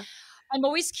 So yeah. I'm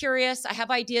always curious. I have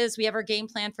ideas. We have our game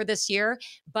plan for this year,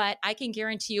 but I can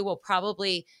guarantee you we'll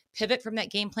probably pivot from that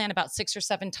game plan about 6 or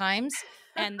 7 times.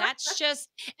 And that's just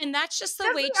the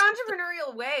way. That's the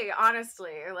entrepreneurial way,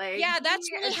 honestly.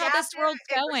 That's really how this world's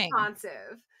going.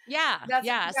 Responsive. Yeah. That's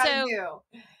yeah. What you so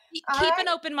keep an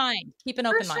open mind. Keep an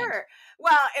open mind. Sure.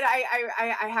 Well, and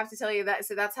I have to tell you that.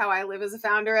 So that's how I live as a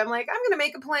founder. I'm like, I'm going to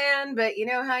make a plan, but you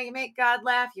know how you make God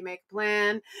laugh? You make a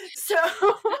plan. So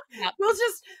yep. we'll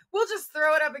just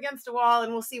throw it up against a wall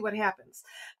and we'll see what happens.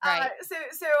 Right. So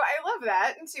I love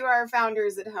that. And to our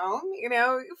founders at home,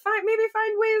 find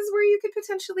ways where you could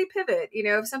potentially pivot.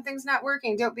 If something's not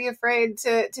working, don't be afraid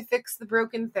to fix the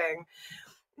broken thing.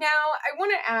 Now, I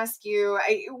want to ask you,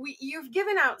 you've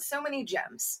given out so many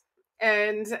gems.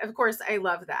 And of course, I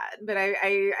love that. But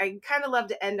I kind of love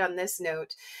to end on this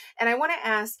note. And I want to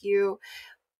ask you,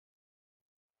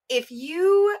 if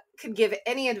you could give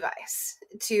any advice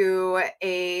to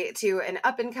an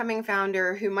up and coming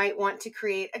founder who might want to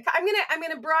create, I'm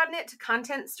gonna broaden it to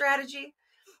content strategy,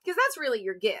 because that's really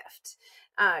your gift.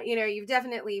 You've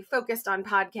definitely focused on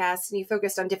podcasts and you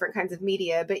focused on different kinds of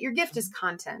media, but your gift is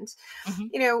content.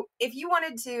 Mm-hmm. If you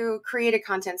wanted to create a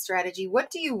content strategy, what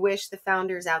do you wish the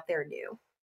founders out there knew?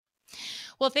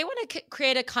 Well, if they want to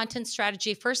create a content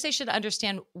strategy, first they should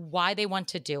understand why they want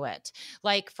to do it.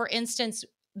 Like, for instance,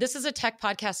 this is a tech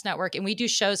podcast network and we do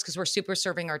shows because we're super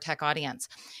serving our tech audience.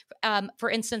 For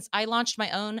instance, I launched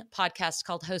my own podcast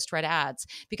called Host Read Ads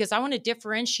because I want to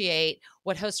differentiate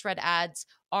what Host Read Ads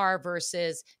are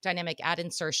versus dynamic ad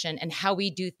insertion and how we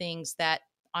do things that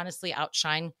honestly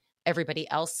outshine everybody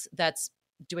else that's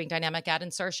doing dynamic ad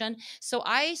insertion. So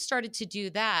I started to do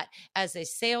that as a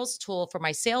sales tool for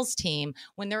my sales team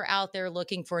when they're out there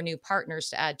looking for new partners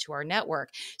to add to our network.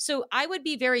 So I would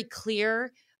be very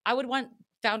clear. I would want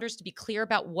founders to be clear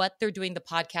about what they're doing the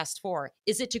podcast for.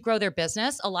 Is it to grow their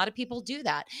business? A lot of people do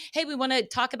that. Hey, we want to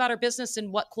talk about our business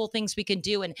and what cool things we can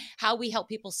do and how we help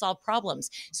people solve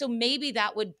problems. So maybe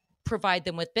that would provide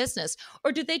them with business?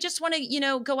 Or do they just want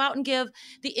to, go out and give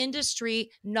the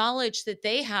industry knowledge that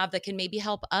they have that can maybe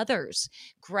help others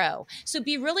grow? So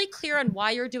be really clear on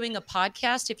why you're doing a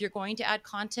podcast if you're going to add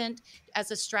content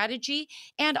as a strategy.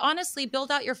 And honestly,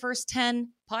 build out your first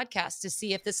 10 podcasts to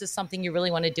see if this is something you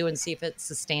really want to do and see if it's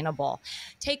sustainable.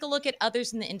 Take a look at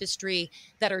others in the industry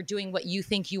that are doing what you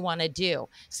think you want to do.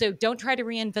 So don't try to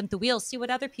reinvent the wheel. See what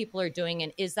other people are doing.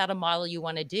 And is that a model you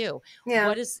want to do?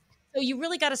 Yeah. So you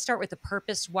really got to start with the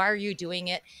purpose. Why are you doing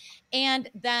it? And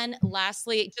then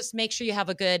lastly, just make sure you have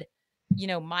a good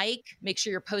mic, make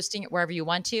sure you're posting it wherever you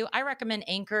want to. I recommend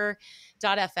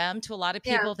Anchor.fm to a lot of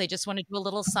people if they just want to do a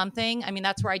little something. I mean,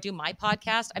 that's where I do my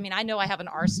podcast. I mean, I know I have an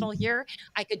arsenal here.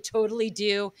 I could totally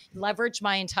leverage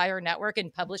my entire network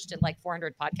and publish to like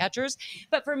 400 podcatchers.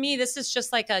 But for me, this is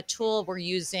just like a tool we're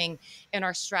using in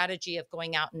our strategy of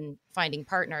going out and finding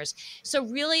partners. So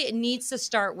really it needs to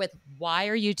start with, why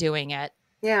are you doing it?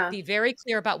 Yeah. Be very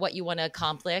clear about what you want to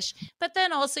accomplish. But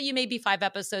then also you may be 5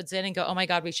 episodes in and go, oh my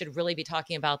God, we should really be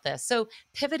talking about this. So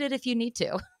pivot it if you need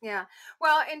to. Yeah.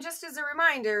 Well, and just as a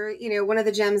reminder, one of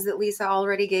the gems that Lisa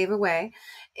already gave away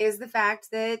is the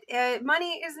fact that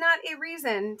money is not a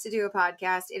reason to do a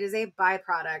podcast. It is a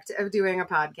byproduct of doing a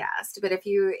podcast. But if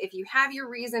you have your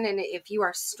reason, and if you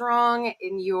are strong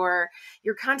in your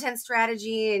content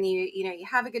strategy, and you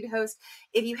have a good host,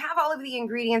 if you have all of the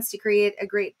ingredients to create a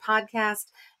great podcast,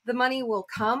 the money will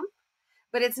come.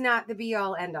 But it's not the be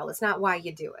all end all. It's not why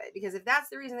you do it. Because if that's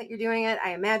the reason that you're doing it,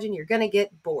 I imagine you're going to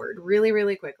get bored really,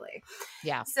 really quickly.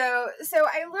 Yeah. So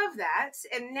I love that.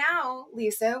 And now,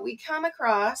 Lisa, we come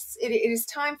across, it is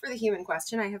time for the human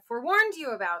question. I have forewarned you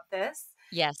about this.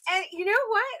 Yes. And you know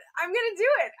what? I'm going to do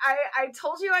it. I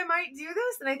told you I might do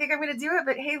this, and I think I'm going to do it.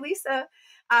 But hey, Lisa,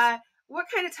 what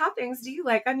kind of toppings do you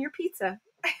like on your pizza?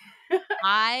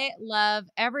 I love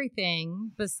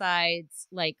everything besides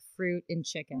like fruit and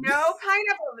chicken. No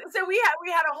pineapple. So we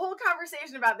had a whole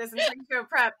conversation about this in pre-show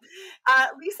prep.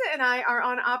 Lisa and I are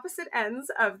on opposite ends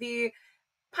of the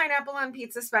pineapple on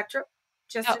pizza spectrum.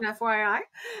 Just an FYI.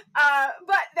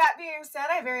 But that being said,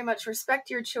 I very much respect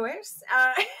your choice.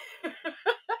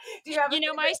 Do you have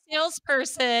my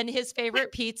salesperson, his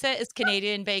favorite pizza is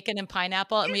Canadian bacon and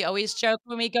pineapple. And we always joke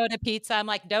when we go to pizza, I'm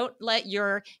like, don't let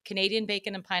your Canadian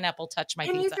bacon and pineapple touch my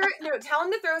pizza. Tell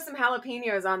him to throw some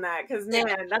jalapenos on that, because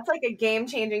man, that's like a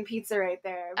game-changing pizza right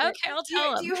there. But okay, I'll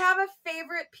tell him. Do you have a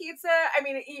favorite pizza? I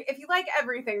mean, if you like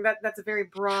everything, that's a very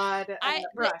broad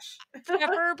brush.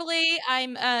 Preferably,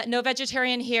 I'm no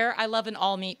vegetarian here. I love an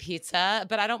all-meat pizza,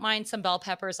 but I don't mind some bell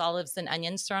peppers, olives, and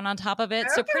onions thrown on top of it. Okay.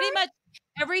 So pretty much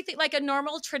everything, like a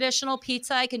normal traditional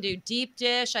pizza. I can do deep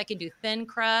dish. I can do thin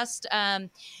crust. But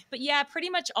yeah, pretty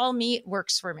much all meat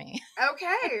works for me.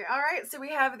 Okay. All right. So we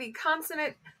have the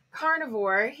consummate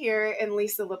carnivore here in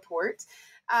Lisa Laporte.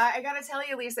 I got to tell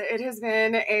you, Lisa, it has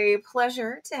been a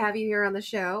pleasure to have you here on the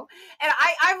show. And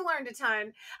I've learned a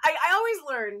ton. I always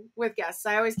learn with guests.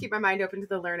 I always keep my mind open to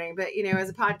the learning. But, as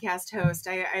a podcast host,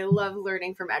 I love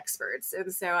learning from experts.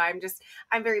 And so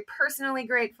I'm very personally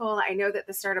grateful. I know that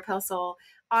the Startup Hustle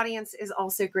audience is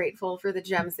also grateful for the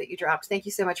gems that you dropped. Thank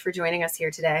you so much for joining us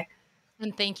here today.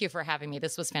 And thank you for having me.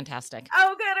 This was fantastic.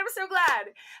 Oh, good. I'm so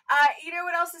glad. You know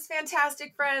what else is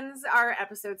fantastic, friends? Our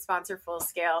episode sponsor,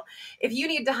 Fullscale. If you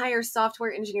need to hire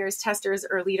software engineers, testers,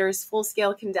 or leaders,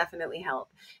 Fullscale can definitely help.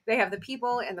 They have the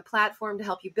people and the platform to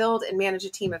help you build and manage a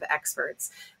team of experts.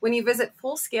 When you visit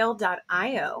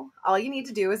Fullscale.io, all you need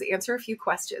to do is answer a few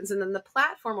questions, and then the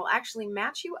platform will actually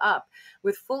match you up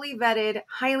with fully vetted,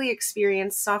 highly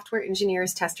experienced software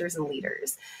engineers, testers, and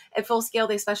leaders. At Fullscale,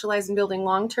 they specialize in building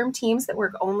long-term teams that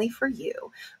work only for you.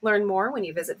 Learn more when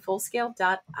you visit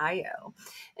Fullscale.io.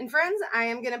 And friends, I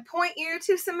am going to point you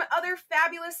to some other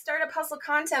fabulous Startup Hustle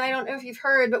content. I don't know if you've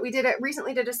heard, but we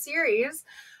recently did a series,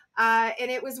 and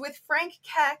it was with Frank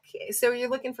Keck. So you're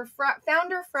looking for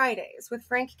Founder Fridays with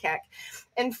Frank Keck.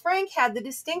 And Frank had the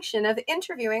distinction of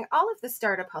interviewing all of the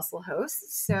Startup Hustle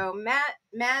hosts. So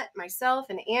Matt, myself,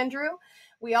 and Andrew,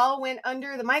 we all went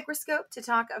under the microscope to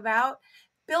talk about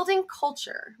building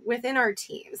culture within our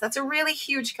teams. That's a really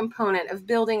huge component of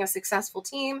building a successful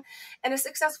team, and a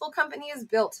successful company is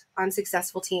built on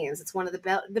successful teams. It's one of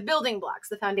the building blocks,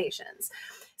 the foundations.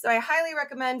 So I highly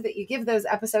recommend that you give those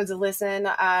episodes a listen.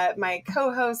 My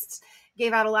co-hosts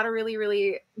gave out a lot of really,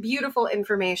 really beautiful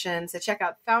information. So check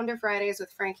out Founder Fridays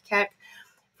with Frank Keck.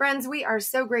 Friends, we are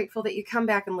so grateful that you come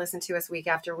back and listen to us week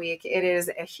after week. It is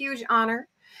a huge honor,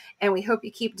 and we hope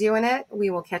you keep doing it.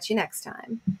 We will catch you next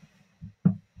time.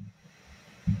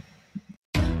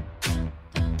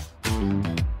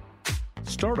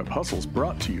 Startup Hustle is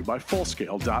brought to you by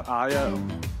Fullscale.io,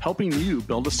 helping you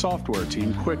build a software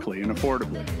team quickly and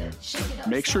affordably.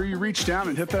 Make sure you reach down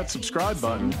and hit that subscribe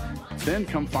button, then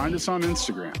come find us on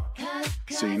Instagram.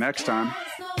 See you next time.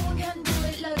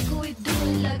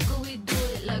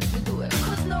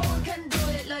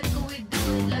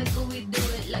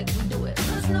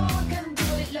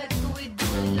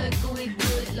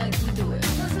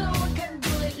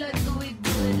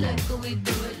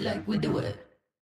 Like we do it.